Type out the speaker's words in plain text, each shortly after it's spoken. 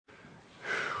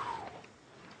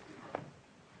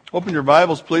Open your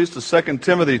Bibles, please, to 2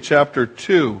 Timothy chapter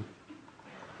 2.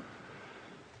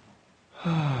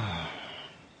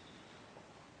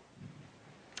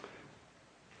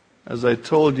 As I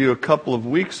told you a couple of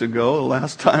weeks ago, the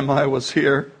last time I was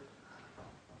here,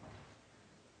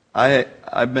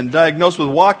 I've been diagnosed with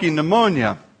walking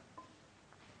pneumonia.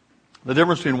 The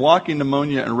difference between walking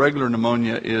pneumonia and regular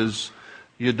pneumonia is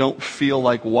you don't feel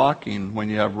like walking when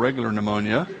you have regular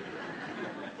pneumonia.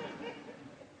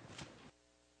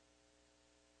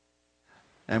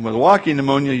 And with walking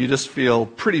pneumonia, you just feel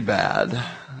pretty bad.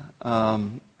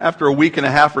 After a week and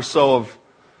a half or so of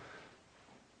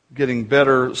getting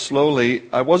better slowly,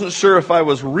 I wasn't sure if I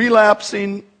was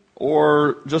relapsing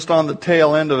or just on the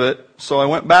tail end of it, so I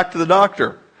went back to the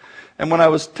doctor. And when I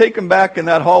was taken back in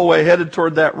that hallway, headed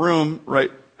toward that room,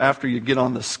 right after you get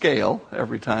on the scale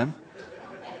every time,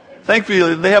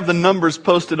 thankfully they have the numbers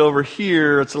posted over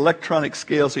here. It's an electronic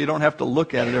scale, so you don't have to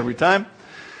look at it every time.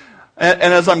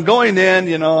 And as I'm going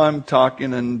in, I'm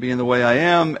talking and being the way I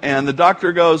am, and the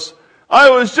doctor goes, "I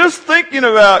was just thinking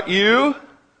about you."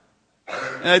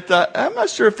 And I thought, I'm not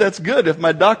sure if that's good, if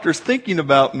my doctor's thinking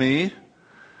about me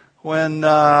when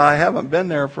I haven't been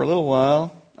there for a little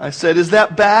while. I said, "Is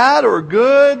that bad or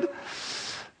good?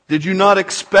 Did you not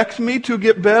expect me to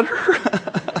get better?"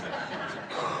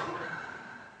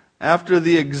 After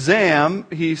the exam,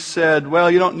 he said, "Well,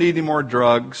 you don't need any more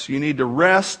drugs. You need to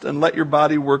rest and let your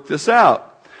body work this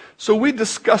out." So we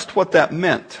discussed what that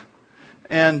meant.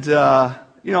 And,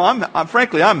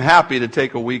 frankly, I'm happy to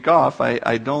take a week off.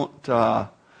 I don't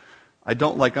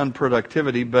like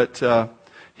unproductivity, but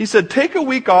he said, "Take a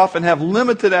week off and have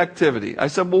limited activity." I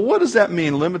said, "Well, what does that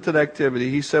mean, limited activity?"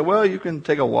 He said, "Well, you can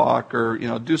take a walk or,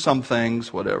 do some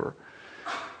things, whatever."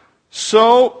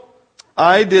 So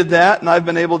I did that, and I've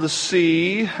been able to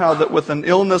see how that with an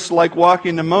illness like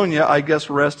walking pneumonia, I guess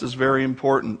rest is very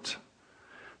important.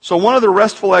 So one of the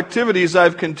restful activities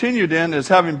I've continued in is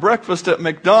having breakfast at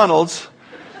McDonald's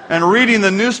and reading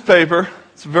the newspaper.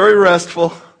 It's very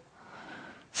restful.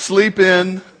 Sleep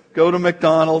in, go to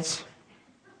McDonald's.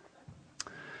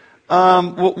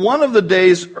 One of the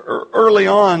days early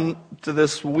on to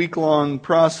this week-long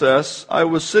process, I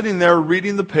was sitting there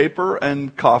reading the paper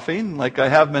and coughing, like I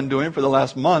have been doing for the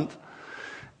last month.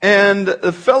 And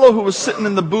the fellow who was sitting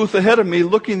in the booth ahead of me,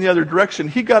 looking the other direction,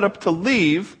 he got up to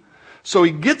leave. So he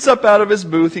gets up out of his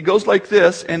booth, he goes like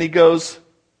this, and he gives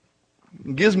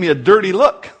me a dirty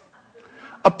look.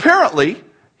 Apparently,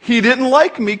 he didn't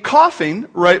like me coughing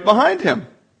right behind him.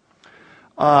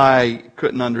 I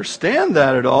couldn't understand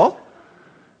that at all.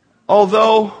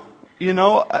 Although,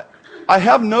 I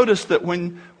have noticed that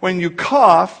when you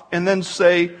cough and then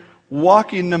say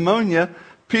walking pneumonia,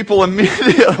 people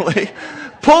immediately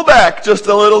pull back just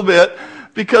a little bit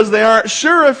because they aren't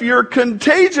sure if you're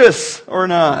contagious or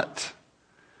not.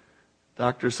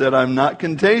 Doctor said, "I'm not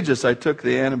contagious. I took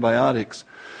the antibiotics."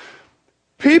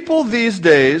 People these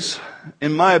days,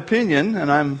 in my opinion,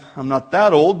 and I'm not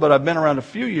that old, but I've been around a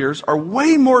few years, are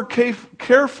way more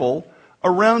careful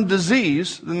around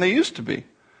disease than they used to be.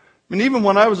 I mean, even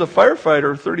when I was a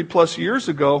firefighter 30 plus years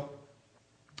ago,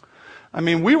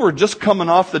 we were just coming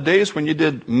off the days when you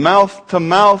did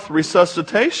mouth-to-mouth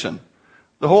resuscitation.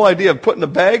 The whole idea of putting a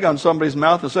bag on somebody's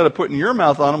mouth instead of putting your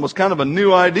mouth on them was kind of a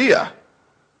new idea.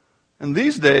 And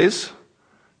these days,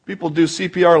 people do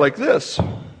CPR like this.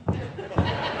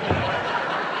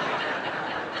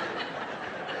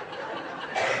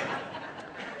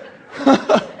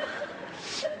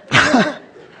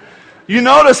 You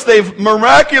notice they've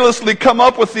miraculously come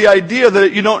up with the idea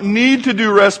that you don't need to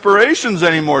do respirations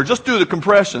anymore. Just do the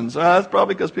compressions. That's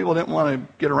probably because people didn't want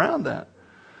to get around that.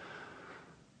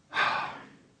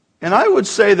 And I would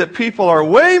say that people are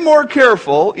way more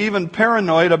careful, even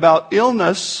paranoid, about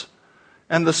illness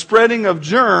and the spreading of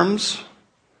germs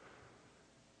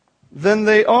than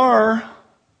they are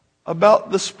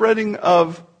about the spreading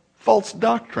of false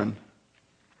doctrine.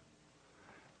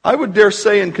 I would dare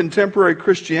say in contemporary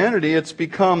Christianity, it's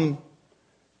become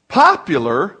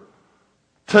popular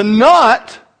to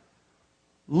not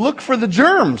look for the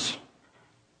germs,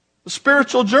 the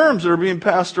spiritual germs that are being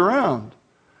passed around.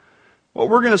 What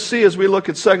we're going to see as we look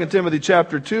at 2 Timothy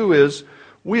chapter 2 is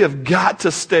we have got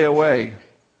to stay away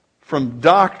from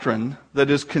doctrine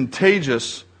that is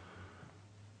contagious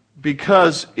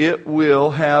because it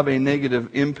will have a negative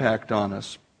impact on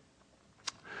us.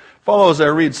 Follow as I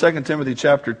read 2 Timothy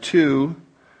chapter 2,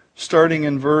 starting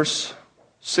in verse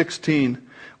 16.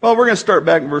 Well, we're going to start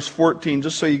back in verse 14,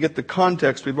 just so you get the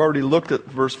context. We've already looked at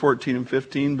verse 14 and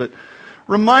 15, but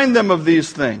Remind them of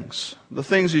these things, the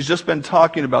things he's just been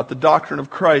talking about, the doctrine of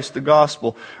Christ, the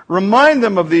gospel. Remind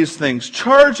them of these things,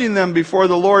 charging them before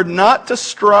the Lord not to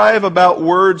strive about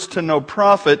words to no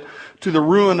profit, to the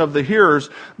ruin of the hearers.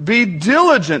 Be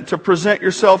diligent to present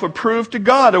yourself approved to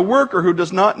God, a worker who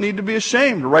does not need to be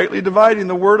ashamed, rightly dividing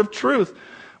the word of truth.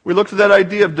 We looked at that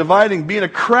idea of dividing, being a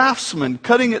craftsman,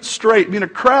 cutting it straight, being a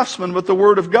craftsman with the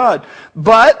word of God.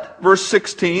 But, verse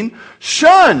 16,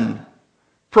 shun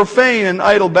profane and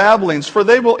idle babblings, for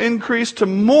they will increase to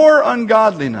more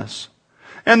ungodliness,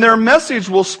 and their message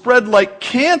will spread like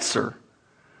cancer.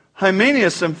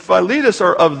 Hymenaeus and Philetus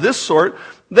are of this sort.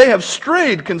 They have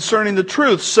strayed concerning the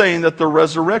truth, saying that the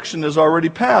resurrection is already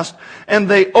past, and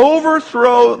they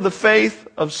overthrow the faith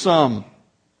of some.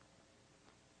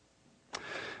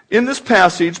 In this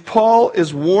passage, Paul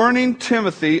is warning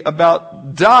Timothy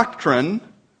about doctrine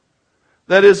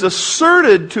that is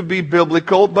asserted to be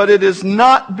biblical, but it is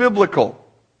not biblical.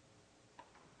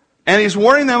 And he's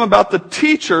warning them about the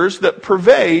teachers that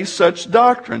purvey such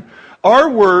doctrine. Our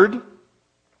word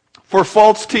for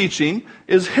false teaching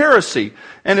is heresy.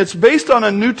 And it's based on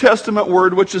a New Testament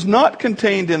word which is not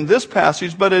contained in this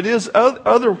passage, but it is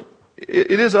other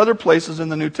places in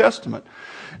the New Testament.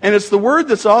 And it's the word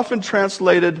that's often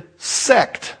translated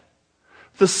sect.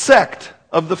 The sect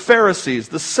of the Pharisees,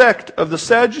 the sect of the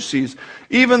Sadducees,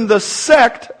 even the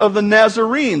sect of the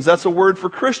Nazarenes. That's a word for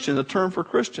Christian, a term for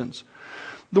Christians.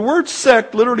 The word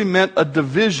sect literally meant a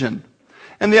division.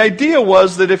 And the idea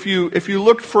was that if you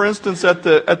looked, for instance, at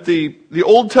the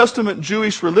Old Testament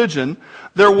Jewish religion,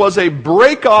 there was a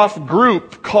break-off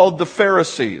group called the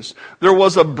Pharisees. There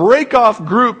was a break-off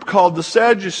group called the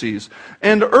Sadducees.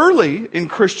 And early in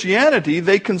Christianity,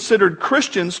 they considered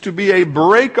Christians to be a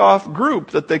break-off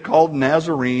group that they called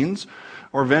Nazarenes,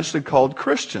 or eventually called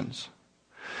Christians.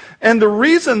 And the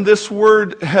reason this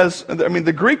word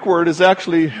the Greek word is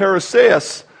actually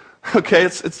hereseis. Okay,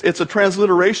 it's a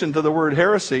transliteration to the word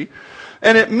heresy.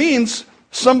 And it means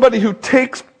somebody who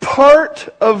takes part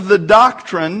of the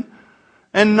doctrine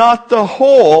and not the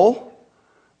whole,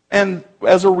 and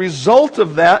as a result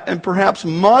of that, and perhaps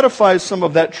modifies some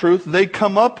of that truth, they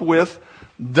come up with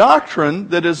doctrine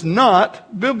that is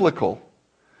not biblical.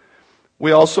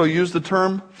 We also use the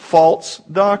term false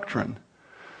doctrine.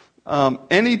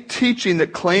 Any teaching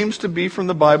that claims to be from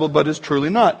the Bible but is truly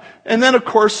not. And then, of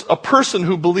course, a person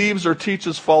who believes or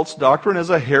teaches false doctrine is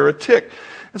a heretic.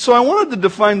 And so I wanted to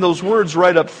define those words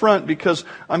right up front because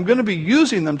I'm going to be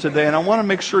using them today and I want to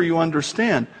make sure you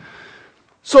understand.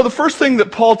 So the first thing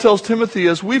that Paul tells Timothy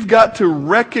is we've got to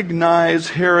recognize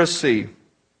heresy.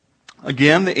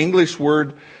 Again, the English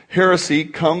word heresy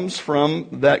comes from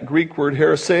that Greek word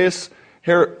heresis,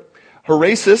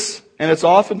 and it's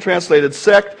often translated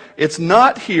sect. It's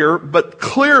not here, but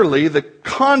clearly the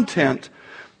content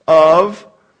of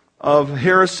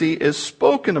heresy is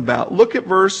spoken about. Look at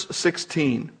verse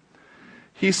 16.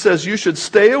 He says, you should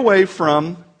stay away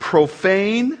from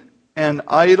profane and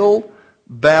idle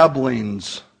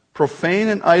babblings. Profane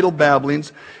and idle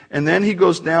babblings. And then he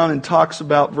goes down and talks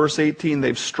about verse 18.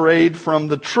 They've strayed from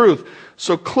the truth.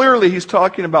 So clearly he's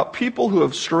talking about people who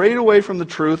have strayed away from the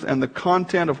truth and the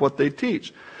content of what they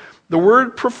teach. The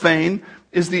word profane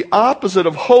is the opposite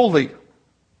of holy.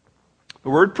 The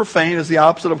word profane is the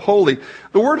opposite of holy.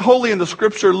 The word holy in the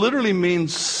Scripture literally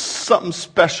means something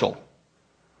special.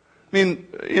 I mean,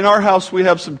 in our house we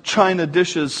have some china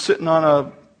dishes sitting on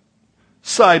a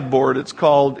sideboard, it's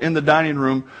called, in the dining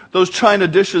room. Those china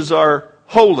dishes are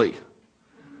holy.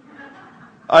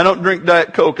 I don't drink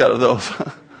Diet Coke out of those.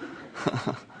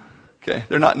 Okay,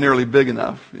 they're not nearly big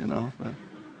enough, But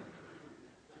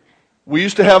we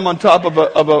used to have them on top of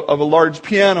a large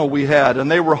piano we had,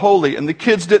 and they were holy, and the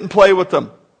kids didn't play with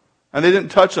them, and they didn't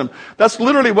touch them. That's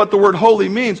literally what the word holy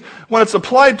means. When it's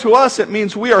applied to us, it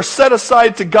means we are set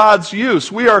aside to God's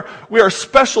use. We are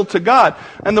special to God.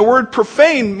 And the word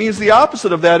profane means the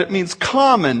opposite of that. It means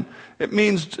common. It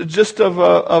means just of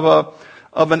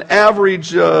an average,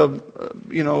 the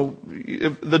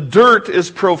dirt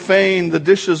is profane, the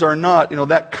dishes are not,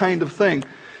 that kind of thing.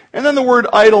 And then the word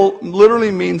idle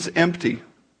literally means empty.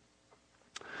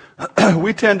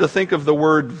 We tend to think of the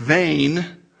word vain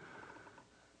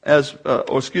as,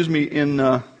 help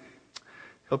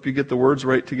you get the words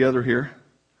right together here.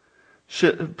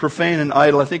 Profane and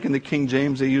idle, I think in the King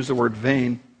James they use the word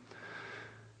vain.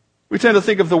 We tend to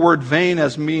think of the word vain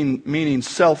as meaning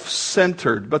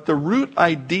self-centered, but the root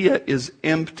idea is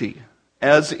empty.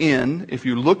 As in, if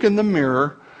you look in the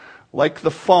mirror, like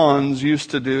the fawns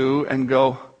used to do, and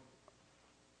go,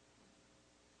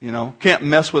 can't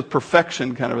mess with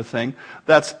perfection kind of a thing.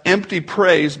 That's empty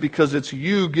praise because it's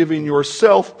you giving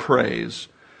yourself praise.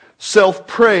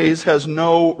 Self-praise has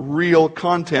no real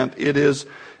content. It is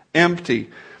empty.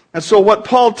 And so what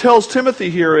Paul tells Timothy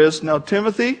here is, now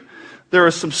Timothy, there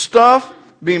is some stuff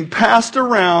being passed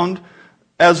around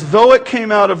as though it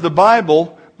came out of the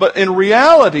Bible, but in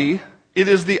reality, it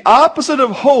is the opposite of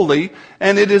holy,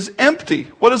 and it is empty.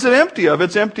 What is it empty of?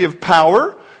 It's empty of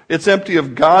power. It's empty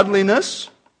of godliness.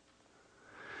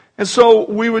 And so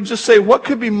we would just say, what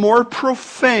could be more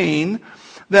profane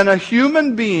than a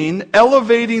human being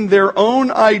elevating their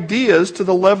own ideas to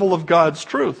the level of God's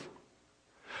truth?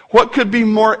 What could be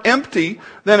more empty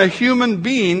than a human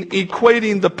being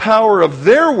equating the power of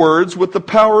their words with the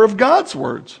power of God's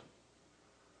words?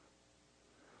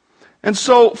 And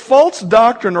so false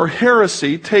doctrine or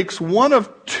heresy takes one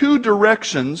of two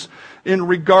directions in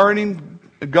regarding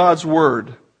God's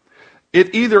word.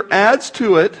 It either adds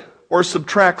to it or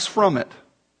subtracts from it.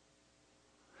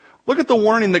 Look at the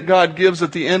warning that God gives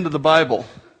at the end of the Bible.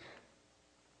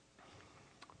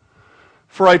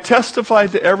 For I testify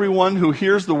to everyone who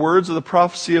hears the words of the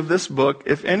prophecy of this book,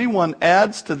 if anyone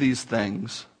adds to these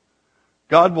things,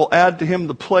 God will add to him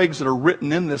the plagues that are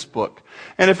written in this book.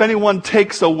 And if anyone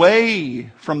takes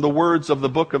away from the words of the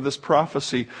book of this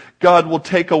prophecy, God will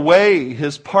take away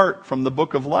his part from the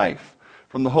book of life,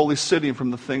 from the holy city, and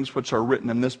from the things which are written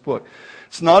in this book.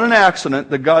 It's not an accident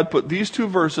that God put these two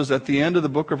verses at the end of the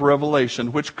book of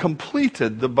Revelation, which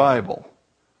completed the Bible.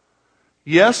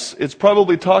 Yes, it's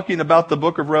probably talking about the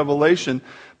book of Revelation,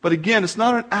 but again, it's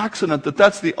not an accident that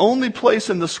that's the only place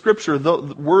in the Scripture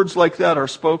that words like that are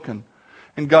spoken.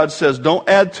 And God says, don't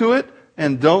add to it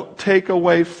and don't take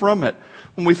away from it.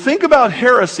 When we think about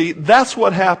heresy, that's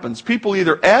what happens. People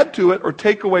either add to it or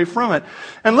take away from it.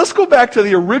 And let's go back to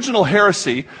the original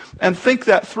heresy and think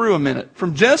that through a minute.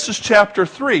 From Genesis chapter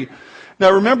 3.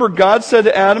 Now remember, God said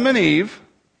to Adam and Eve,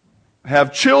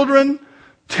 have children,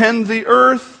 tend the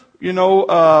earth,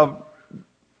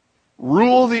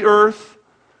 rule the earth.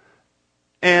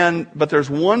 But there's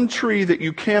one tree that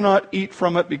you cannot eat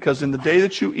from it, because in the day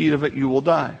that you eat of it, you will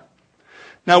die.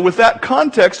 Now, with that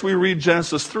context, we read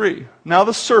Genesis 3. Now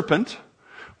the serpent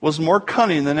was more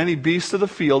cunning than any beast of the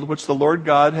field which the Lord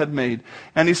God had made.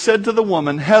 And he said to the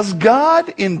woman, has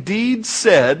God indeed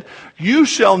said, you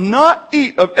shall not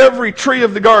eat of every tree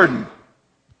of the garden?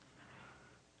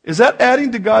 Is that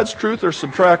adding to God's truth or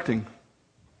subtracting?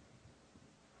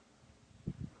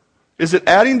 Is it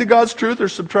adding to God's truth or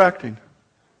subtracting?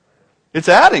 It's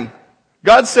adding.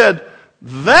 God said,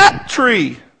 that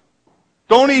tree,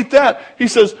 don't eat that. He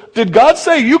says, did God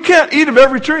say you can't eat of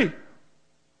every tree?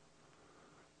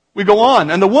 We go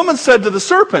on. And the woman said to the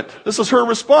serpent, this is her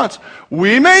response,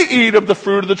 we may eat of the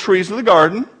fruit of the trees of the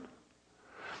garden,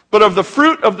 but of the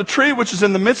fruit of the tree which is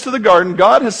in the midst of the garden,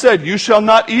 God has said, you shall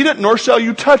not eat it, nor shall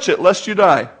you touch it, lest you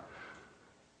die.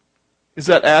 Is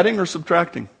that adding or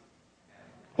subtracting?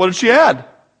 What did she add?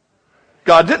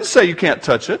 God didn't say you can't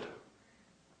touch it.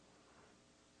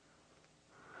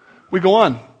 We go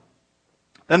on.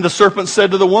 Then the serpent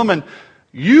said to the woman,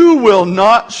 you will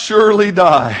not surely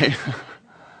die.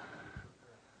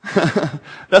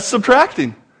 That's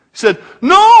subtracting. He said,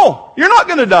 no, you're not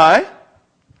going to die.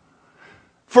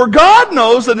 For God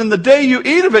knows that in the day you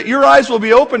eat of it, your eyes will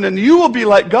be opened and you will be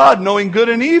like God, knowing good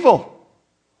and evil.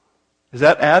 Is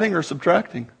that adding or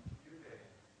subtracting?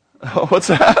 What's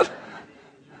that?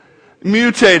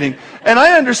 Mutating. And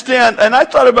I understand, and I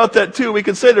thought about that too. We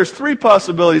could say there's three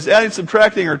possibilities, adding,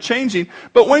 subtracting, or changing.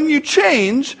 But when you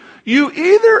change, you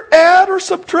either add or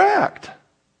subtract.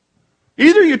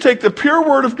 Either you take the pure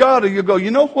Word of God, or you go, you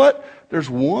know what? There's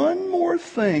one more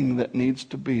thing that needs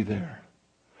to be there.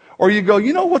 Or you go,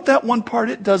 you know what, that one part,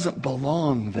 it doesn't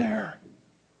belong there.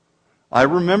 I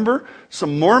remember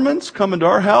some Mormons coming to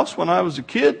our house when I was a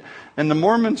kid, and the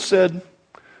Mormons said,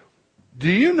 do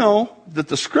you know that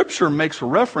the Scripture makes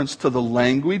reference to the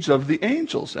language of the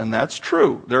angels? And that's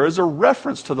true. There is a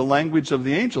reference to the language of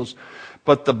the angels.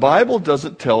 But the Bible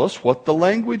doesn't tell us what the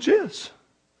language is.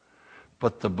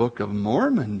 But the Book of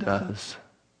Mormon does.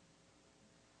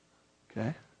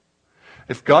 Okay?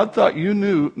 If God thought you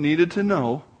needed to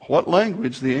know what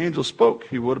language the angels spoke,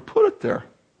 He would have put it there.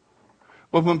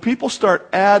 But when people start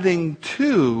adding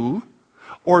to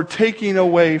or taking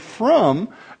away from,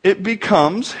 it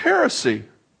becomes heresy.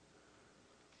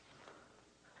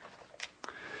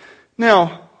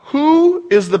 Now, who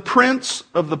is the prince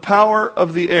of the power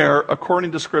of the air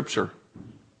according to Scripture?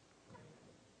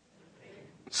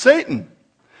 Satan.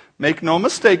 Make no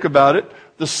mistake about it.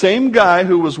 The same guy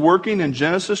who was working in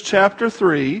Genesis chapter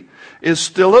 3 is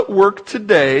still at work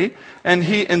today, and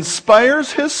he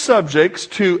inspires his subjects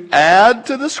to add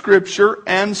to the Scripture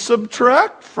and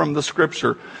subtract from the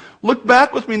Scripture. Look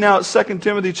back with me now at 2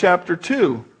 Timothy chapter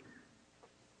 2.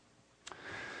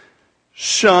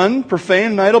 Shun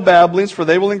profane and idle babblings, for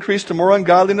they will increase to more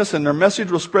ungodliness, and their message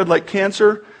will spread like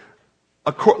cancer,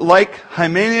 like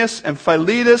Hymenaeus and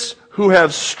Philetus, who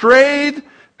have strayed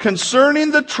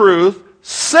concerning the truth,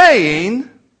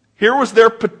 saying," here was their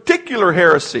particular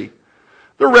heresy,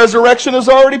 "the resurrection is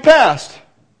already past."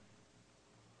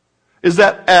 Is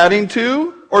that adding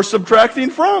to or subtracting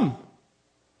from?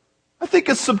 I think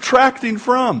it's subtracting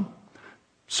from.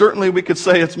 Certainly we could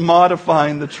say it's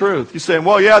modifying the truth. You say,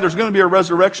 well, yeah, there's going to be a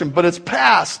resurrection, but it's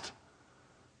past.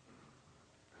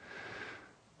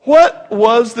 What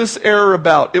was this error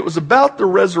about? It was about the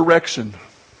resurrection.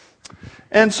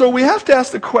 And so we have to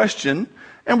ask the question,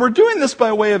 and we're doing this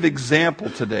by way of example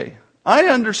today. I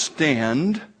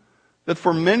understand that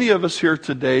for many of us here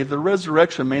today, the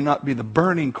resurrection may not be the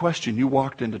burning question you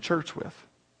walked into church with.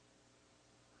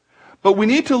 But we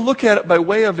need to look at it by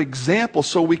way of example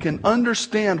so we can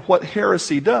understand what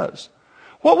heresy does.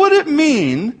 What would it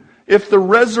mean if the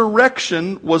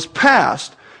resurrection was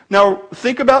past? Now,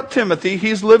 think about Timothy.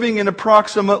 He's living in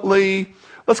approximately,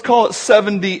 let's call it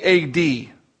 70 AD.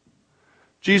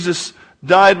 Jesus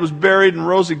died, was buried, and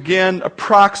rose again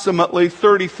approximately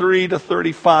 33 to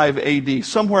 35 AD,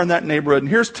 somewhere in that neighborhood. And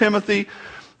here's Timothy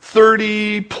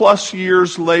 30 plus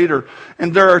years later.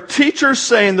 And there are teachers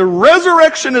saying the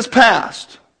resurrection is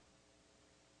past.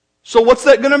 So what's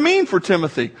that going to mean for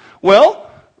Timothy? Well,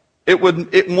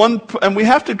 and we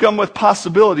have to come with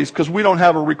possibilities because we don't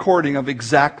have a recording of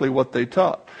exactly what they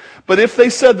taught. But if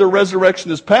they said the resurrection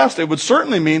is past, it would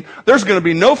certainly mean there's going to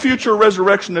be no future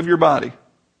resurrection of your body.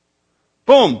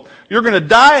 Boom. You're going to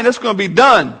die and it's going to be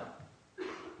done.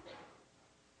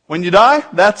 When you die,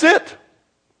 that's it.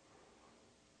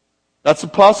 That's a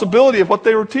possibility of what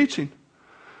they were teaching.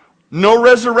 No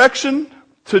resurrection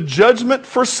to judgment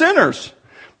for sinners.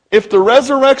 If the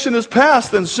resurrection is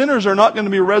past, then sinners are not going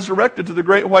to be resurrected to the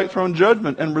great white throne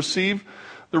judgment and receive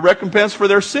the recompense for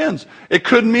their sins. It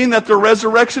could mean that the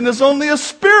resurrection is only a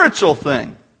spiritual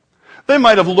thing. They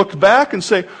might have looked back and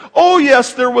say, oh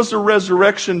yes, there was a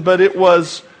resurrection, but it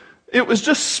was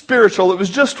just spiritual. It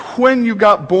was just when you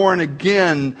got born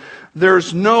again.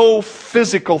 There's no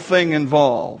physical thing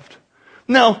involved.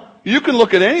 Now, you can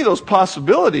look at any of those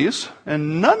possibilities,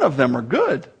 and none of them are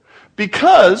good.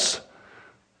 Because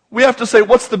we have to say,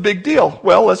 what's the big deal?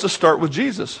 Well, let's just start with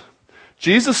Jesus.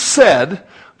 Jesus said,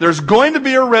 there's going to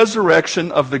be a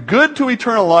resurrection of the good to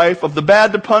eternal life, of the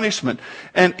bad to punishment.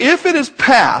 And if it is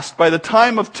past by the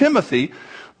time of Timothy,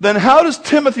 then how does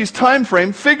Timothy's time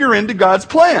frame figure into God's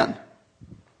plan?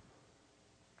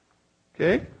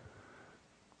 Okay?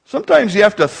 Sometimes you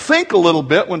have to think a little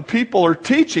bit when people are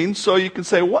teaching so you can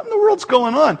say, what in the world's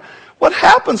going on? What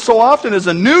happens so often is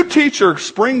a new teacher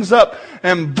springs up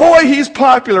and boy, he's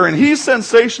popular and he's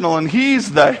sensational and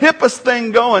he's the hippest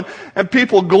thing going and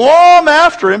people glom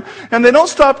after him and they don't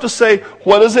stop to say,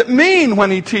 what does it mean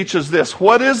when he teaches this?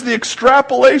 What is the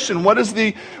extrapolation? What is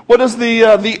the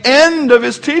end of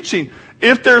his teaching?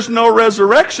 If there's no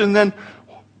resurrection, then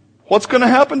what's going to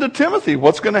happen to Timothy?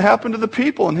 What's going to happen to the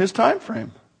people in his time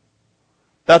frame?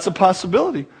 That's a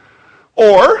possibility.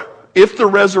 Or, if the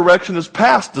resurrection is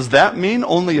past, does that mean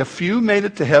only a few made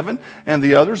it to heaven and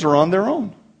the others are on their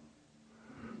own?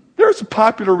 There's a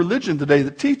popular religion today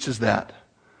that teaches that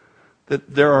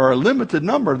there are a limited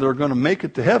number that are going to make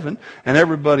it to heaven and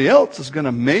everybody else is going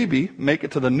to maybe make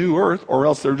it to the new earth or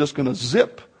else they're just going to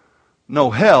zip. No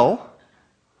hell.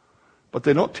 But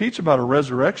they don't teach about a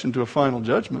resurrection to a final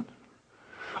judgment.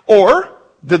 Or,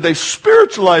 did they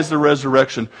spiritualize the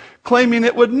resurrection, claiming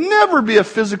it would never be a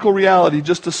physical reality,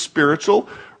 just a spiritual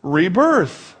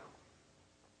rebirth?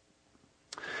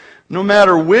 No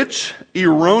matter which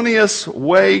erroneous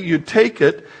way you take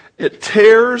it, it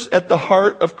tears at the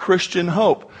heart of Christian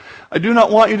hope. I do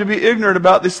not want you to be ignorant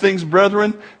about these things,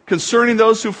 brethren, concerning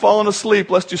those who've fallen asleep,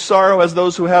 lest you sorrow as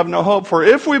those who have no hope. For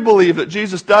if we believe that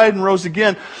Jesus died and rose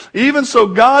again, even so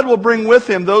God will bring with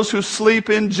him those who sleep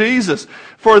in Jesus.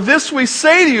 For this we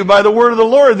say to you by the word of the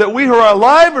Lord, that we who are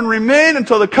alive and remain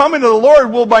until the coming of the Lord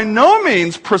will by no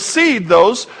means precede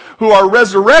those who are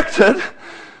resurrected.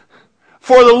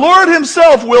 For the Lord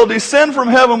himself will descend from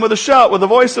heaven with a shout, with the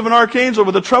voice of an archangel,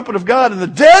 with the trumpet of God, and the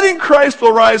dead in Christ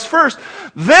will rise first.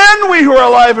 Then we who are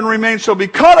alive and remain shall be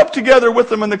caught up together with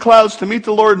them in the clouds to meet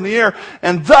the Lord in the air,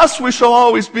 and thus we shall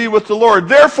always be with the Lord.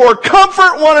 Therefore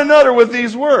comfort one another with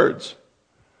these words.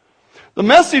 The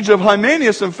message of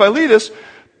Hymenaeus and Philetus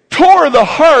tore the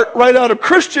heart right out of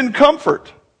Christian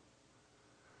comfort.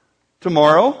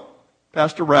 Tomorrow,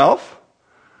 Pastor Ralph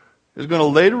is going to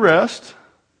lay to rest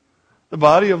the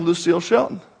body of Lucille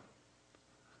Shelton.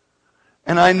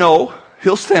 And I know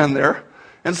he'll stand there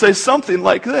and say something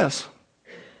like this.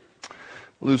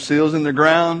 Lucille's in the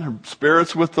ground, her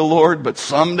spirit's with the Lord, but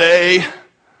someday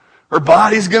her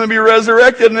body's going to be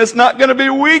resurrected and it's not going to be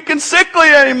weak and sickly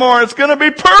anymore. It's going to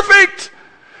be perfect.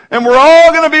 And we're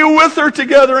all going to be with her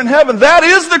together in heaven. That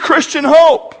is the Christian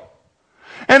hope.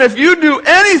 And if you do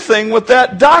anything with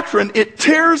that doctrine, it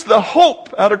tears the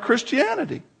hope out of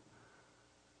Christianity.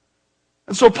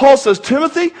 And so Paul says,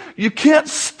 Timothy, you can't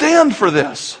stand for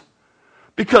this.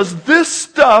 Because this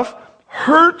stuff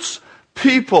hurts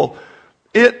people.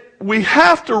 We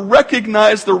have to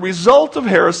recognize the result of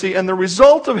heresy, and the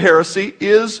result of heresy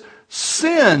is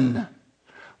sin.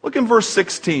 Look in verse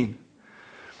 16.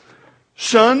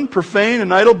 Shun profane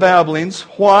and idle babblings.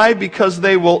 Why? Because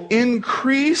they will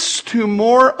increase to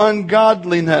more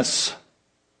ungodliness.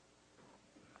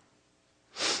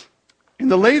 In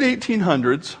the late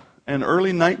 1800s and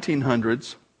early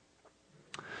 1900s,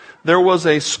 there was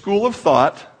a school of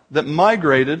thought that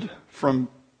migrated from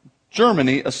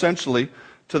Germany, essentially,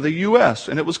 to the U.S.,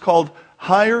 and it was called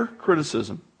higher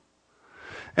criticism.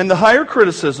 And the higher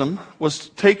criticism was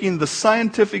taking the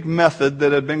scientific method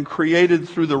that had been created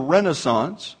through the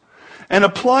Renaissance and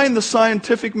applying the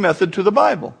scientific method to the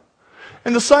Bible.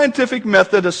 And the scientific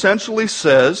method essentially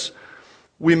says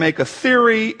we make a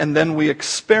theory and then we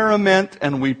experiment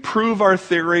and we prove our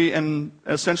theory and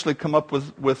essentially come up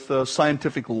with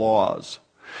scientific laws.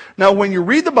 Now, when you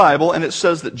read the Bible and it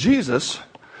says that Jesus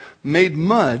made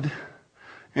mud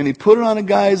and he put it on a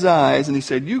guy's eyes and he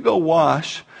said, you go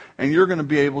wash and you're going to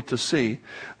be able to see.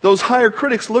 Those higher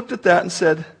critics looked at that and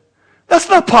said, that's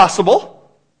not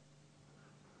possible.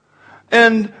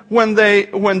 And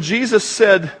when Jesus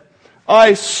said,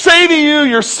 I say to you,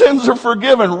 your sins are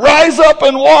forgiven, rise up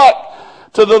and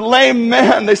walk, to the lame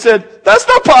man, they said, that's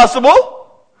not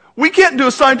possible. We can't do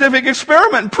a scientific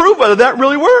experiment and prove whether that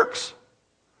really works.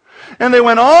 And they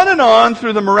went on and on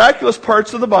through the miraculous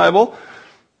parts of the Bible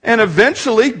and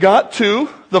eventually got to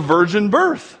the virgin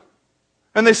birth.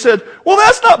 And they said, well,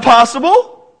 that's not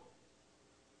possible.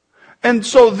 And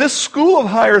so this school of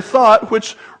higher thought,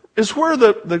 which is where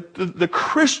the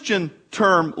Christian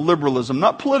term liberalism,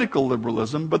 not political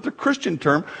liberalism, but the Christian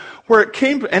term, where it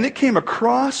came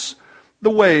across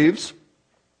the waves,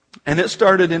 and it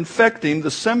started infecting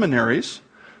the seminaries,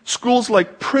 schools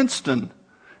like Princeton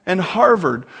and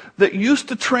Harvard, that used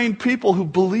to train people who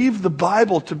believed the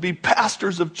Bible to be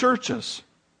pastors of churches.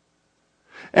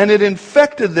 And it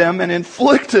infected them and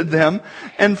inflicted them.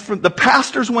 And the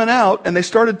pastors went out and they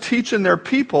started teaching their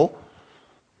people.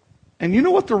 And you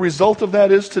know what the result of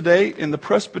that is today in the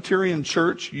Presbyterian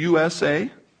Church, USA?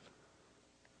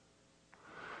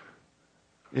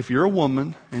 If you're a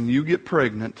woman and you get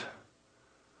pregnant,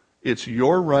 it's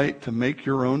your right to make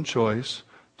your own choice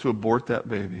to abort that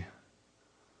baby.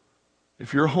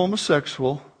 If you're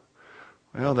homosexual,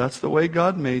 well, that's the way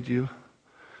God made you.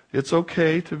 It's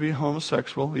okay to be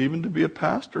homosexual, even to be a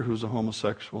pastor who's a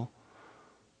homosexual.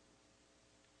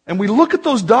 And we look at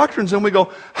those doctrines and we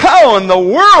go, how in the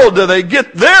world do they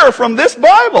get there from this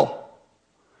Bible?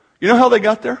 You know how they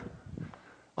got there?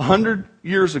 100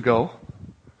 years ago,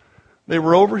 they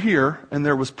were over here and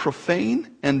there was profane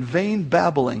and vain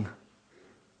babbling.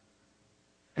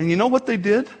 And you know what they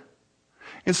did?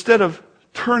 Instead of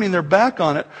turning their back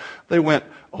on it, they went,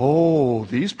 oh,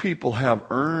 these people have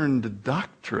earned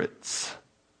doctorates.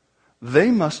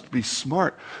 They must be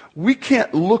smart. We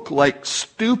can't look like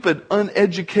stupid,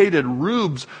 uneducated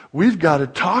rubes. We've got to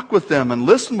talk with them and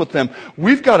listen with them.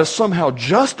 We've got to somehow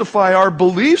justify our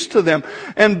beliefs to them.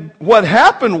 And what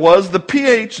happened was the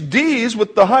PhDs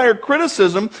with the higher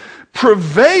criticism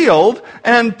prevailed,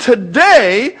 and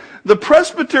today the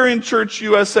Presbyterian Church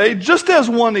USA, just as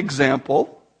one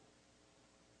example,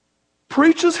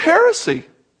 preaches heresy.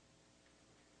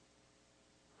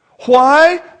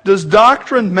 Why does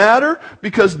doctrine matter?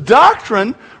 Because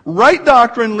right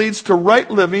doctrine leads to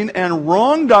right living, and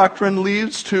wrong doctrine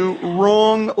leads to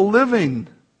wrong living.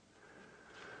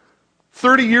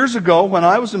 30 years ago, when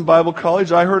I was in Bible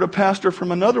college, I heard a pastor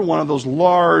from another one of those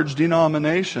large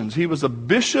denominations. He was a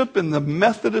bishop in the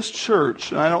Methodist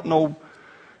Church. And I don't know,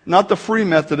 not the Free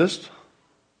Methodist,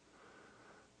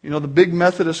 the big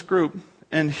Methodist group.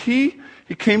 And he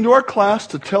came to our class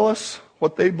to tell us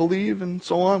what they believe and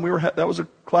so on. That was a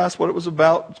class, what it was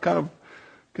about. It's kind of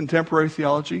contemporary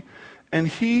theology. And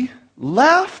he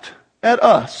laughed at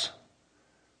us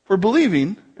for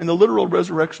believing in the literal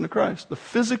resurrection of Christ. The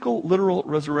physical, literal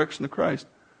resurrection of Christ.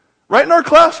 Right in our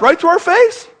class, right to our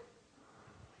face.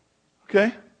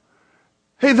 Okay?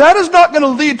 Hey, that is not going to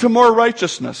lead to more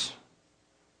righteousness.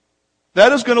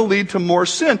 That is going to lead to more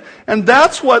sin. And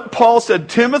that's what Paul said,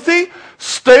 Timothy,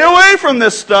 stay away from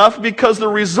this stuff, because the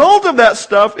result of that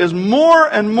stuff is more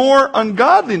and more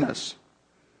ungodliness.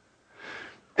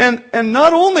 And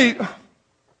not only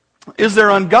is there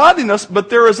ungodliness, but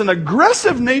there is an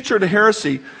aggressive nature to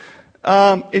heresy.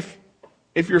 If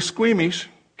you're squeamish,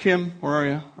 Kim, where are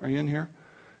you? Are you in here?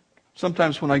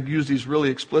 Sometimes when I use these really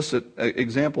explicit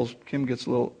examples, Kim gets a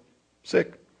little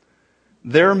sick.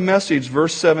 Their message,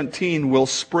 verse 17, will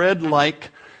spread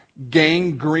like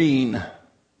gangrene.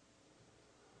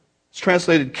 It's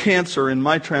translated cancer in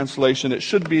my translation. It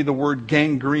should be the word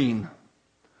gangrene.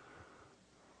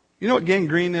 You know what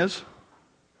gangrene is?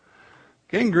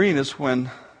 Gangrene is when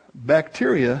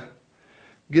bacteria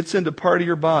gets into part of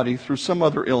your body through some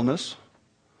other illness,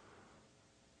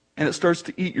 and it starts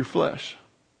to eat your flesh.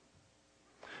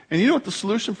 And you know what the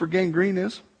solution for gangrene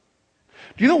is?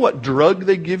 Do you know what drug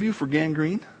they give you for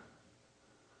gangrene?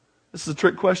 This is a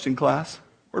trick question, class.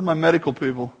 Where're my medical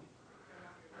people?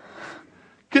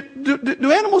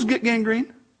 Do animals get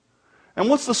gangrene? And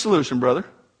what's the solution, brother?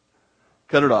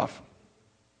 Cut it off.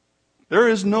 There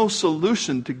is no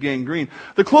solution to gangrene.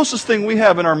 The closest thing we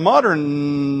have in our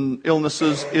modern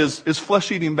illnesses is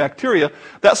flesh-eating bacteria.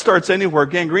 That starts anywhere.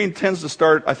 Gangrene tends to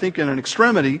start, I think, in an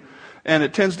extremity, and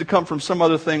it tends to come from some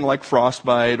other thing like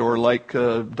frostbite or like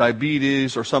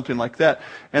diabetes or something like that.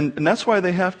 And that's why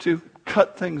they have to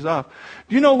cut things off.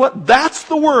 Do you know what? That's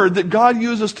the word that God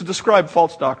uses to describe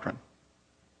false doctrine.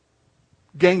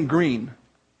 Gangrene.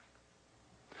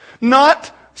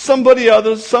 Not somebody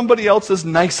else's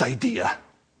nice idea.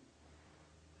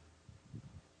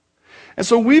 And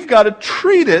so we've got to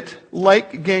treat it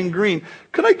like gangrene.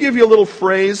 Could I give you a little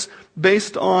phrase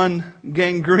based on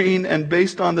gangrene and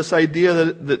based on this idea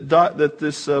that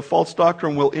this false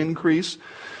doctrine will increase?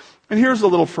 And here's a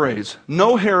little phrase.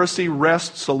 No heresy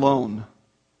rests alone.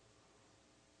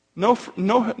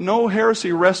 No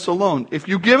heresy rests alone. If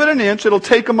you give it an inch, it'll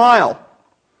take a mile.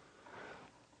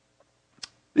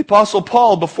 The Apostle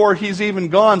Paul, before he's even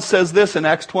gone, says this in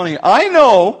Acts 20. I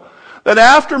know that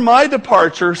after my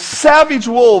departure, savage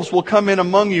wolves will come in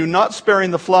among you, not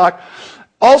sparing the flock.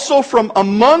 Also from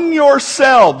among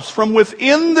yourselves, from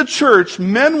within the church,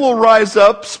 men will rise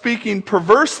up speaking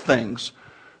perverse things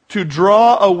to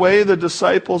draw away the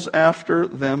disciples after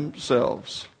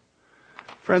themselves.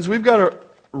 Friends, we've got to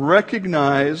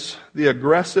recognize the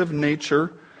aggressive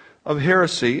nature of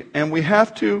heresy, and we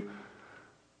have to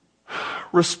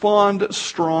respond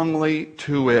strongly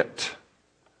to it.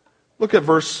 Look at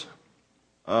verse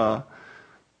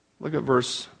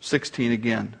 16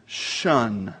 again.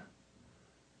 Shun.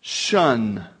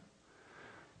 Shun.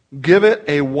 Give it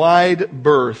a wide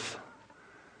berth.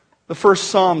 The first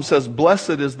psalm says,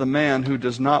 "Blessed is the man who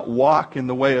does not walk in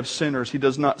the way of sinners. He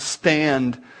does not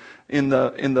stand in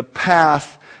the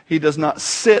path. He does not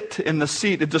sit in the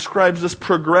seat." It describes this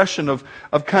progression of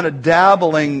kind of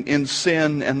dabbling in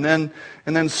sin and then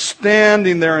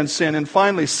standing there in sin and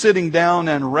finally sitting down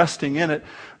and resting in it.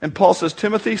 And Paul says,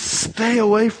 Timothy, stay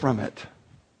away from it.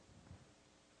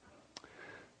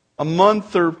 A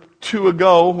month or two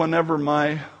ago, whenever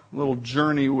my little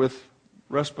journey with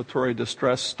respiratory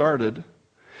distress started,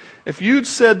 if you'd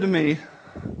said to me,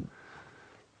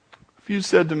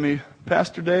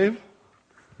 Pastor Dave,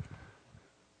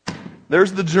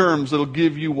 there's the germs that'll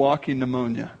give you walking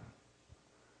pneumonia.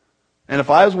 And if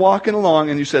I was walking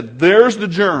along and you said, there's the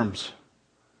germs,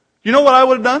 you know what I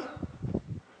would have done?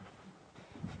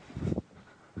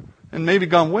 And maybe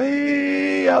gone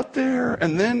way out there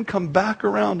and then come back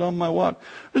around on my walk.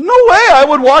 There's no way I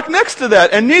would walk next to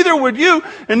that. And neither would you.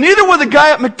 And neither would the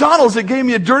guy at McDonald's that gave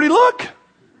me a dirty look.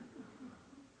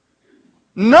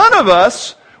 None of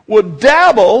us would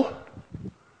dabble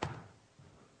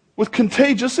with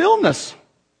contagious illness.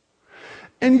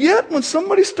 And yet, when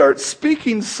somebody starts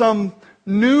speaking some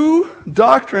new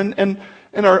doctrine, and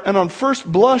on first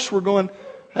blush we're going,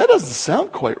 that doesn't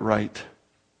sound quite right.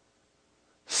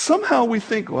 Somehow we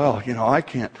think, well, I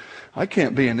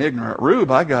can't be an ignorant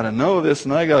rube. I got to know this,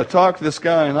 and I got to talk to this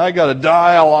guy, and I got to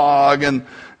dialogue,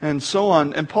 and so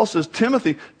on. And Paul says,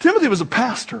 Timothy was a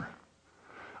pastor.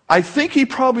 I think he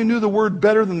probably knew the word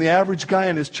better than the average guy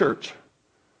in his church.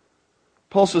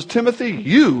 Paul says, Timothy,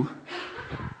 you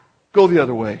go the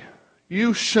other way.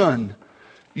 You shun.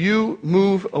 You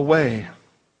move away.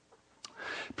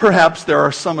 Perhaps there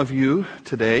are some of you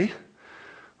today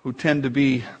who tend to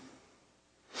be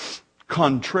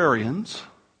contrarians,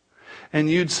 and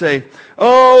you'd say,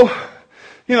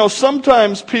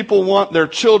 sometimes people want their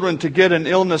children to get an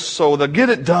illness so they'll get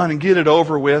it done and get it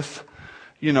over with.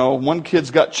 One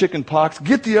kid's got chicken pox,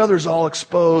 get the others all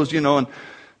exposed, and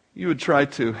you would try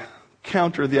to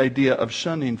counter the idea of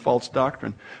shunning false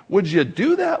doctrine. Would you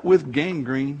do that with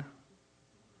gangrene?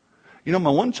 My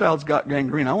one child's got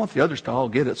gangrene. I want the others to all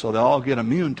get it so they'll all get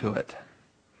immune to it.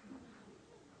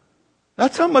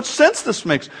 That's how much sense this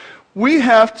makes. We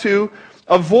have to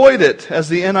avoid it, as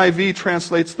the NIV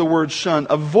translates the word shun.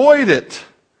 Avoid it.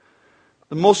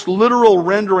 The most literal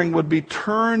rendering would be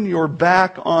turn your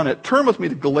back on it. Turn with me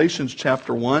to Galatians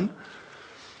chapter 1.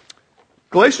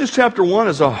 Galatians chapter 1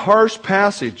 is a harsh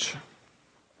passage.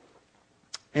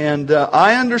 And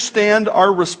I understand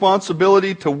our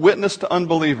responsibility to witness to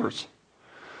unbelievers.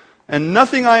 And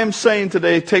nothing I am saying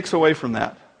today takes away from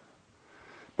that.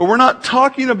 But we're not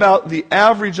talking about the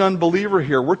average unbeliever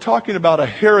here. We're talking about a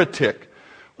heretic,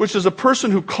 which is a person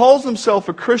who calls himself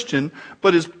a Christian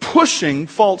but is pushing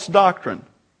false doctrine.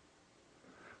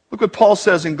 Look what Paul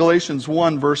says in Galatians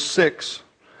 1 verse 6.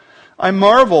 I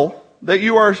marvel that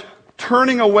you are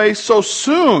turning away so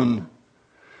soon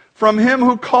from him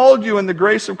who called you in the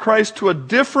grace of Christ to a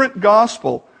different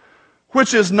gospel,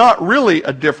 which is not really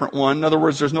a different one. In other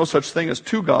words, there's no such thing as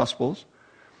two gospels.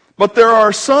 But there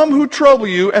are some who trouble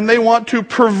you, and they want to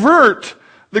pervert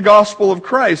the gospel of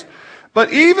Christ.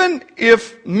 But even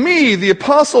if me, the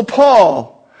Apostle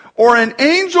Paul, or an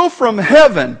angel from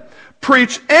heaven,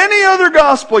 preach any other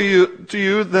gospel to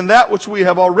you than that which we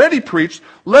have already preached,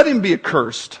 let him be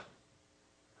accursed.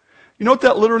 You know what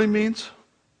that literally means?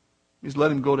 It means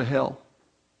let him go to hell.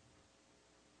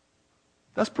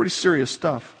 That's pretty serious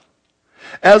stuff.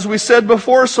 As we said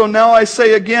before, so now I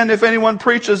say again, if anyone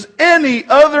preaches any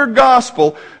other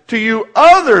gospel to you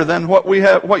other than what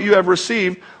you have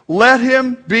received, let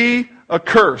him be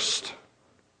accursed.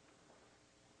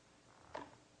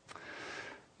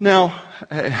 Now,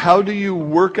 how do you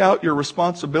work out your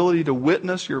responsibility to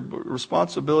witness, your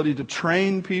responsibility to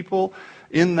train people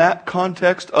in that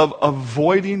context of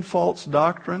avoiding false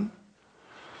doctrine?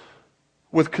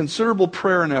 With considerable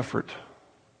prayer and effort.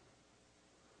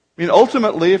 I mean,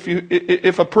 ultimately,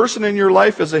 if a person in your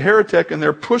life is a heretic and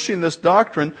they're pushing this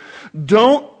doctrine,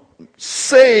 don't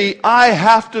say, I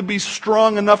have to be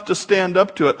strong enough to stand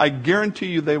up to it. I guarantee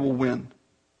you they will win.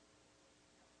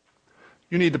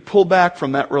 You need to pull back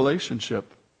from that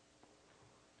relationship.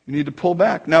 You need to pull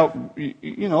back. Now,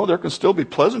 there can still be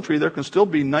pleasantry, there can still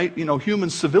be human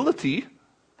civility,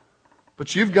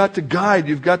 but you've got to guide,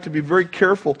 you've got to be very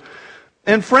careful.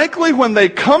 And frankly, when they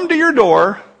come to your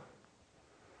door,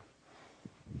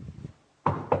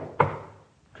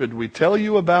 could we tell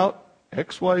you about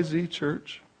XYZ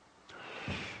church?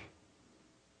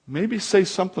 Maybe say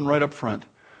something right up front.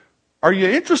 Are you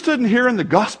interested in hearing the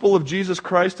gospel of Jesus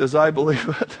Christ as I believe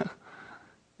it?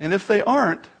 And if they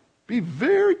aren't, be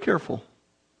very careful.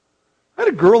 I had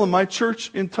a girl in my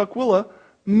church in Tukwila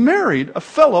married a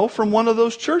fellow from one of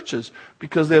those churches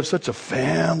because they have such a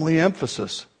family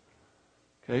emphasis.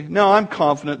 Okay? Now, I'm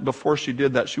confident before she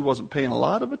did that, she wasn't paying a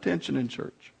lot of attention in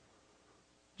church,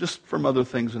 just from other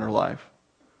things in her life.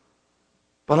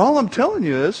 But all I'm telling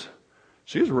you is,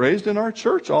 she was raised in our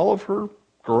church all of her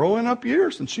growing up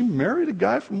years, and she married a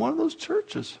guy from one of those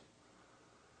churches.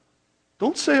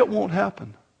 Don't say it won't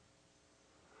happen.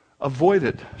 Avoid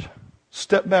it.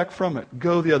 Step back from it.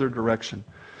 Go the other direction.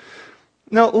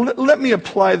 Now, let me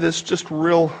apply this just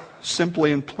real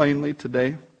simply and plainly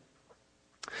today.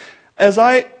 As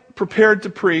I prepared to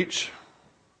preach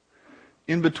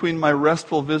in between my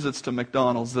restful visits to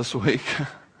McDonald's this week,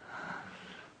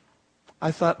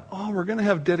 I thought, we're going to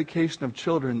have dedication of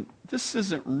children. This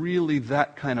isn't really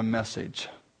that kind of message.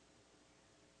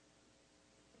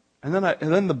 And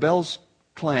then the bells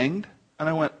clanged, and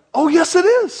I went, oh, yes, it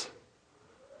is.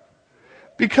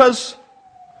 Because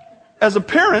as a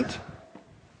parent,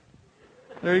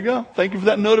 there you go. Thank you for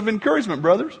that note of encouragement,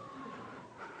 brothers.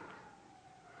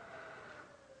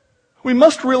 We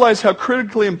must realize how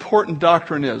critically important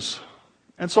doctrine is.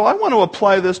 And so I want to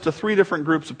apply this to three different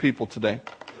groups of people today,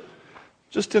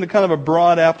 just in a kind of a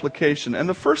broad application. And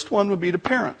the first one would be to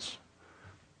parents.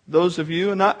 Those of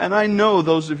you, and I know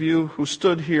those of you who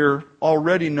stood here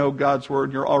already know God's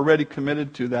Word. You're already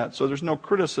committed to that, so there's no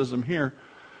criticism here.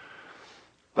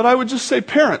 But I would just say,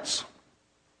 parents,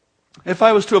 if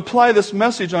I was to apply this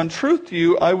message on truth to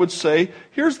you, I would say,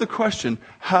 here's the question.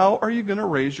 How are you going to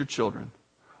raise your children?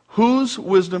 Whose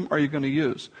wisdom are you going to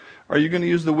use? Are you going to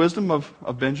use the wisdom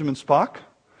of Benjamin Spock?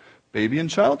 Baby and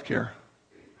Child Care.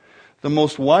 The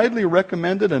most widely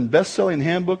recommended and best-selling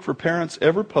handbook for parents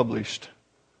ever published.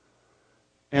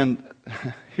 And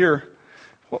here,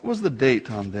 what was the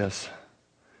date on this?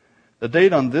 The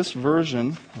date on this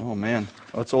version,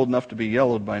 it's old enough to be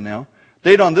yellowed by now.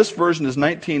 Date on this version is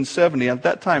 1970. At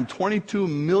that time, 22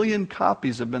 million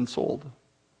copies have been sold.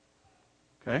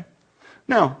 Okay?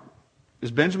 Now, is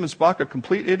Benjamin Spock a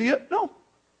complete idiot? No.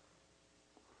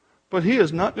 But he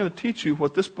is not going to teach you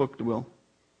what this book will.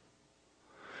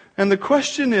 And the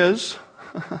question is,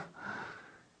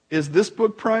 is this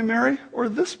book primary or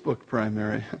this book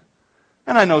primary?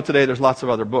 And I know today there's lots of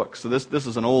other books, so this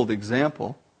is an old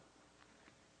example.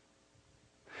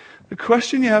 The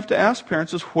question you have to ask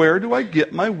parents is, where do I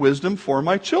get my wisdom for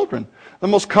my children? The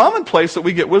most common place that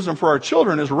we get wisdom for our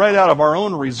children is right out of our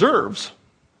own reserves.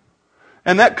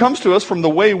 And that comes to us from the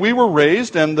way we were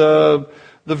raised and the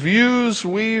views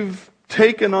we've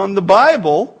taken on the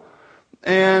Bible.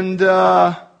 And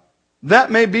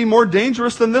that may be more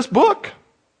dangerous than this book.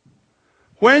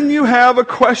 When you have a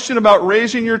question about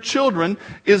raising your children,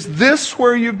 is this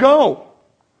where you go?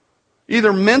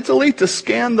 Either mentally to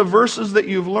scan the verses that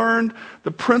you've learned,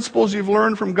 the principles you've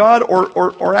learned from God,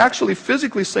 or actually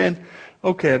physically saying,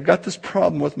 okay, I've got this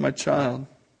problem with my child.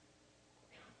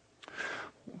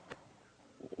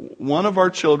 One of our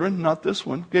children, not this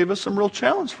one, gave us some real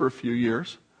challenge for a few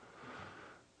years.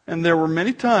 And there were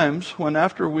many times when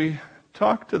after we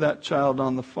talked to that child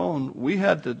on the phone, we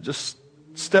had to just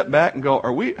step back and go,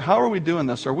 how are we doing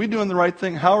this? Are we doing the right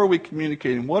thing? How are we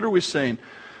communicating? What are we saying?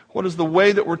 What is the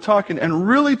way that we're talking? And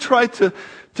really try to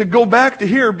go back to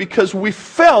here, because we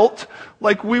felt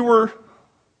like we were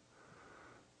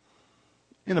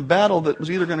in a battle that was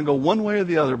either going to go one way or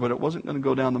the other, but it wasn't going to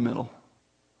go down the middle.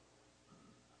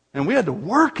 And we had to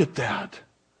work at that.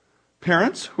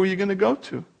 Parents, who are you going to go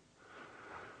to?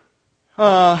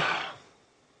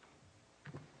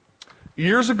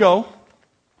 Years ago,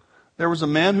 there was a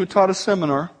man who taught a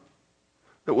seminar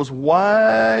that was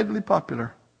widely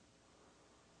popular.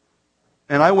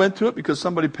 And I went to it because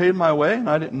somebody paid my way and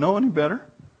I didn't know any better.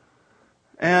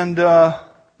 And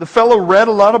the fellow read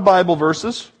a lot of Bible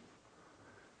verses.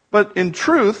 But in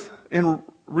truth, in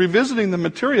revisiting the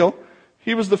material,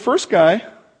 he was the first guy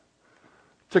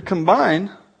to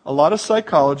combine a lot of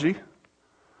psychology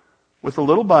with a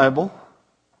little Bible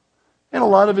and a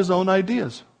lot of his own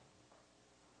ideas.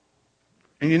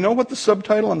 And you know what the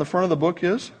subtitle on the front of the book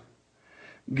is?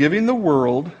 Giving the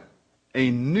World a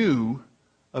New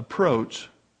Approach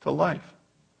to Life.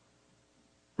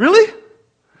 Really?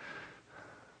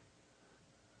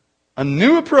 A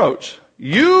new approach.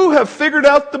 You have figured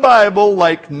out the Bible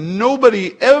like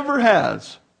nobody ever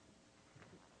has.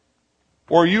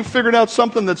 Or you figured out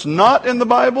something that's not in the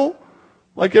Bible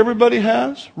like everybody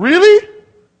has? Really?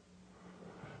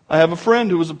 I have a friend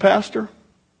who was a pastor.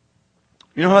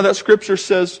 You know how that scripture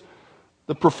says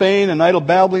the profane and idle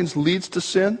babblings leads to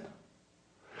sin?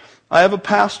 I have a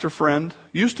pastor friend,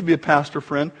 used to be a pastor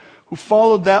friend, who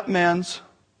followed that man's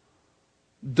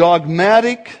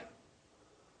dogmatic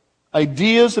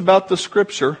ideas about the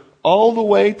scripture all the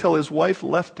way till his wife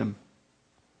left him,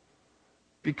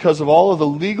 because of all of the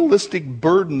legalistic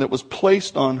burden that was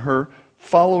placed on her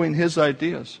following his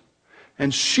ideas.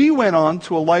 And she went on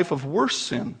to a life of worse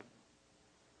sin.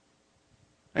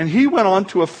 And he went on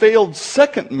to a failed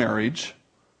second marriage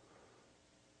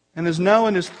and is now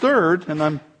in his third, and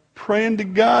I'm praying to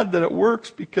God that it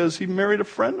works, because he married a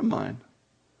friend of mine.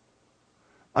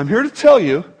 I'm here to tell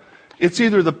you, it's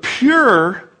either the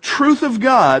pure truth of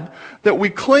God that we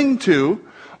cling to,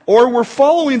 or we're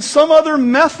following some other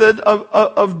method of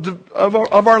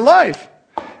our life.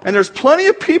 And there's plenty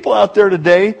of people out there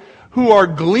today who are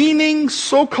gleaning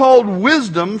so-called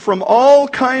wisdom from all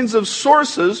kinds of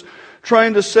sources,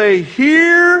 trying to say,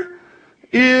 here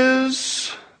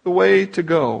is the way to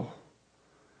go.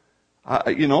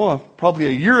 Probably a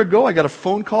year ago, I got a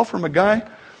phone call from a guy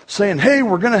saying, hey,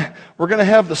 we're gonna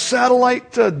have the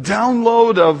satellite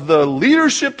download of the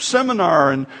leadership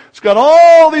seminar, and it's got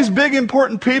all these big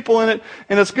important people in it,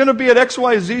 and it's going to be at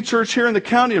XYZ church here in the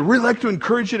county. I'd really like to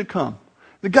encourage you to come.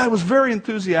 The guy was very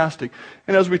enthusiastic.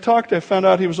 And as we talked, I found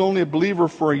out he was only a believer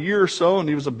for a year or so, and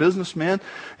he was a businessman.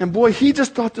 And boy, he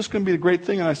just thought this was going to be a great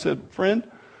thing. And I said, friend,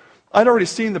 I'd already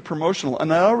seen the promotional,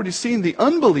 and I'd already seen the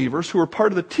unbelievers who were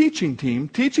part of the teaching team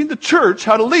teaching the church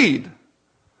how to lead.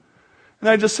 And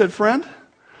I just said, friend,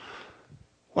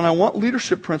 when I want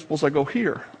leadership principles, I go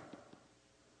here.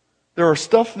 There are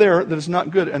stuff there that is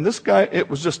not good. And this guy,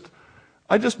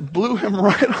 I just blew him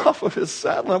right off of his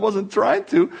saddle. I wasn't trying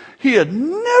to. He had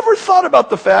never thought about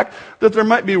the fact that there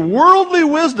might be worldly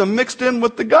wisdom mixed in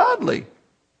with the godly.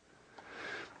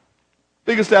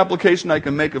 Biggest application I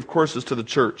can make, of course, is to the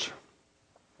church.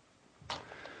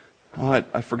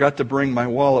 I forgot to bring my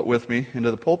wallet with me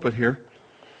into the pulpit here.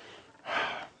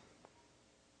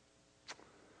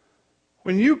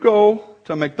 When you go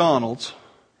to McDonald's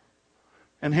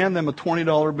and hand them a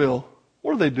 $20 bill,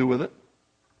 what do they do with it?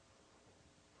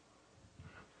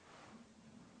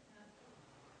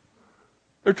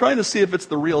 They're trying to see if it's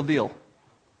the real deal.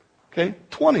 Okay?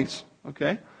 20s.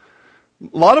 Okay?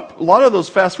 A lot of those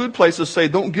fast food places say,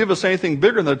 don't give us anything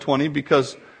bigger than a 20,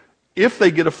 because if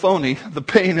they get a phony, the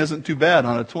pain isn't too bad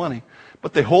on a 20.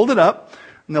 But they hold it up,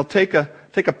 and they'll take a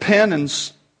pen and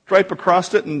stripe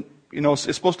across it, and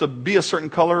it's supposed to be a certain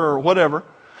color or whatever.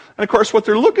 And of course, what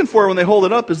they're looking for when they hold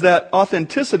it up is that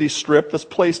authenticity strip that's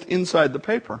placed inside the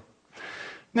paper.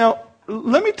 Now,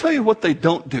 let me tell you what they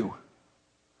don't do.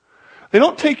 They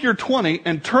don't take your 20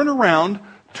 and turn around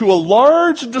to a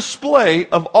large display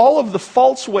of all of the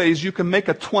false ways you can make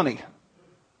a 20.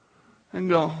 And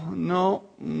go, no,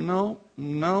 no,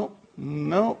 no,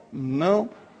 no, no.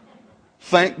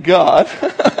 Thank God.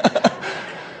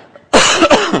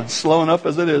 Slow enough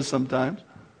as it is sometimes.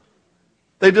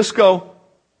 They just go,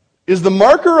 is the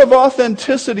marker of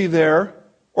authenticity there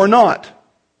or not?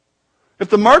 If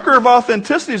the marker of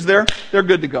authenticity is there, they're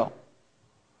good to go.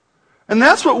 And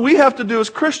that's what we have to do as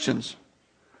Christians.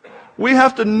 We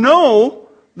have to know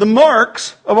the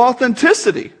marks of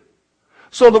authenticity,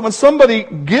 so that when somebody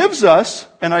gives us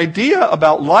an idea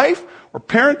about life or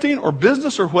parenting or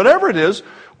business or whatever it is,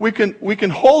 we can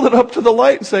hold it up to the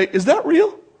light and say, is that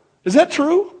real? Is that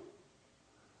true?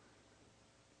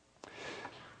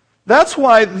 That's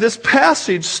why this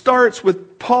passage starts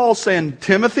with Paul saying,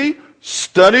 Timothy,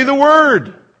 study the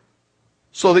Word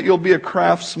so that you'll be a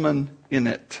craftsman in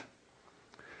it.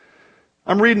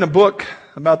 I'm reading a book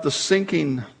about the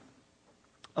sinking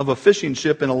of a fishing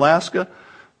ship in Alaska,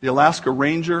 the Alaska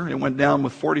Ranger. It went down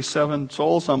with 47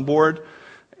 souls on board,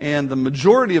 and the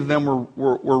majority of them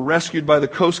were rescued by the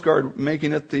Coast Guard,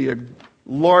 making it the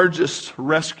largest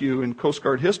rescue in Coast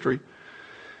Guard history.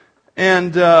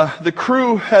 And the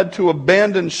crew had to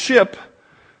abandon ship.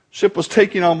 Ship was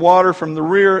taking on water from the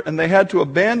rear, and they had to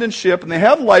abandon ship. And they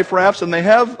have life rafts, and they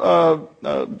have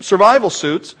survival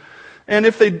suits. And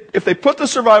if they put the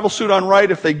survival suit on right,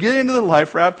 if they get into the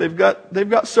life raft, they've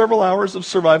got several hours of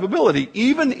survivability,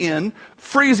 even in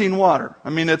freezing water. I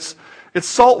mean, it's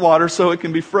salt water, so it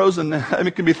can be frozen. I mean,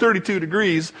 it can be 32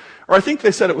 degrees, or I think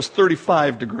they said it was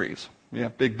 35 degrees. Yeah,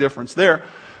 big difference there.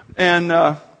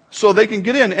 And so they can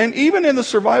get in. And even in the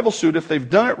survival suit, if they've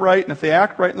done it right and if they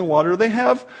act right in the water, they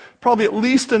have probably at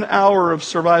least an hour of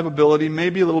survivability,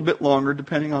 maybe a little bit longer,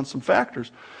 depending on some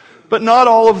factors. But not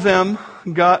all of them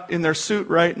got in their suit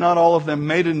right. Not all of them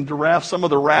made it into rafts. Some of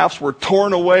the rafts were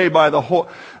torn away by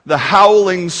the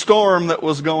howling storm that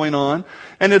was going on.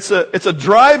 And it's a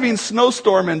driving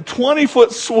snowstorm and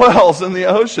 20-foot swells in the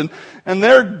ocean. And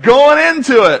they're going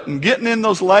into it and getting in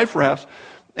those life rafts.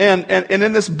 And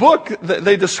in this book,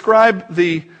 they describe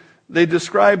the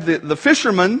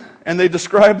fishermen, and they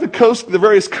describe the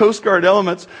various Coast Guard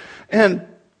elements. And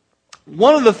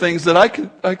one of the things that I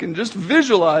can just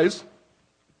visualize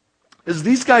is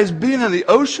these guys being in the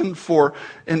ocean for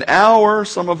an hour,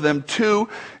 some of them 2,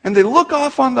 and they look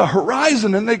off on the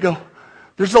horizon and they go,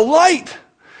 there's a light.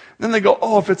 And then they go,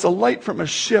 oh, if it's a light from a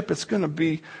ship, it's going to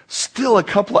be still a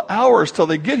couple of hours till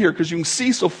they get here, because you can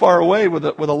see so far away with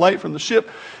a light from the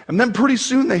ship. And then pretty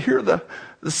soon they hear the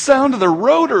sound of the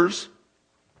rotors,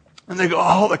 and they go,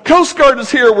 oh, the Coast Guard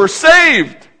is here, we're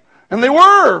saved. And they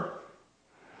were.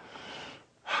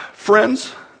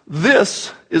 Friends,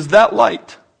 this is that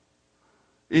light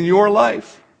in your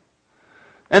life.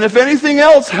 And if anything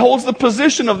else holds the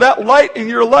position of that light in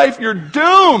your life, you're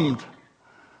doomed.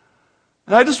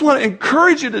 And I just want to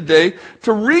encourage you today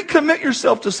to recommit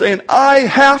yourself to saying, I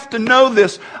have to know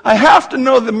this. I have to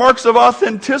know the marks of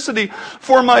authenticity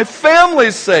for my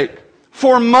family's sake,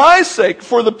 for my sake,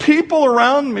 for the people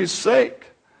around me's sake.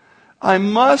 I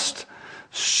must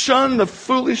shun the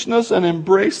foolishness and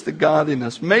embrace the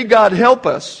godliness. May God help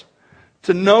us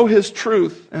to know His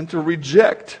truth and to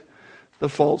reject the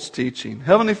false teaching.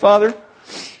 Heavenly Father,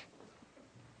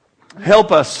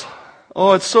 help us.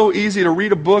 Oh, it's so easy to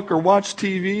read a book or watch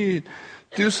TV,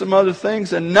 do some other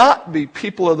things, and not be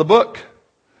people of the book.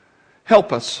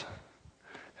 Help us.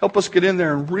 Help us get in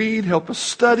there and read. Help us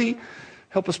study.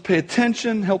 Help us pay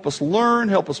attention. Help us learn.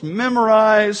 Help us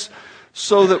memorize,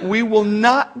 so that we will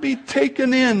not be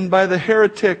taken in by the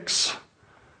heretics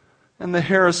and the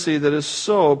heresy that is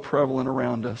so prevalent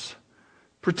around us.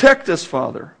 Protect us,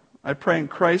 Father. I pray in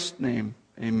Christ's name.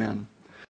 Amen.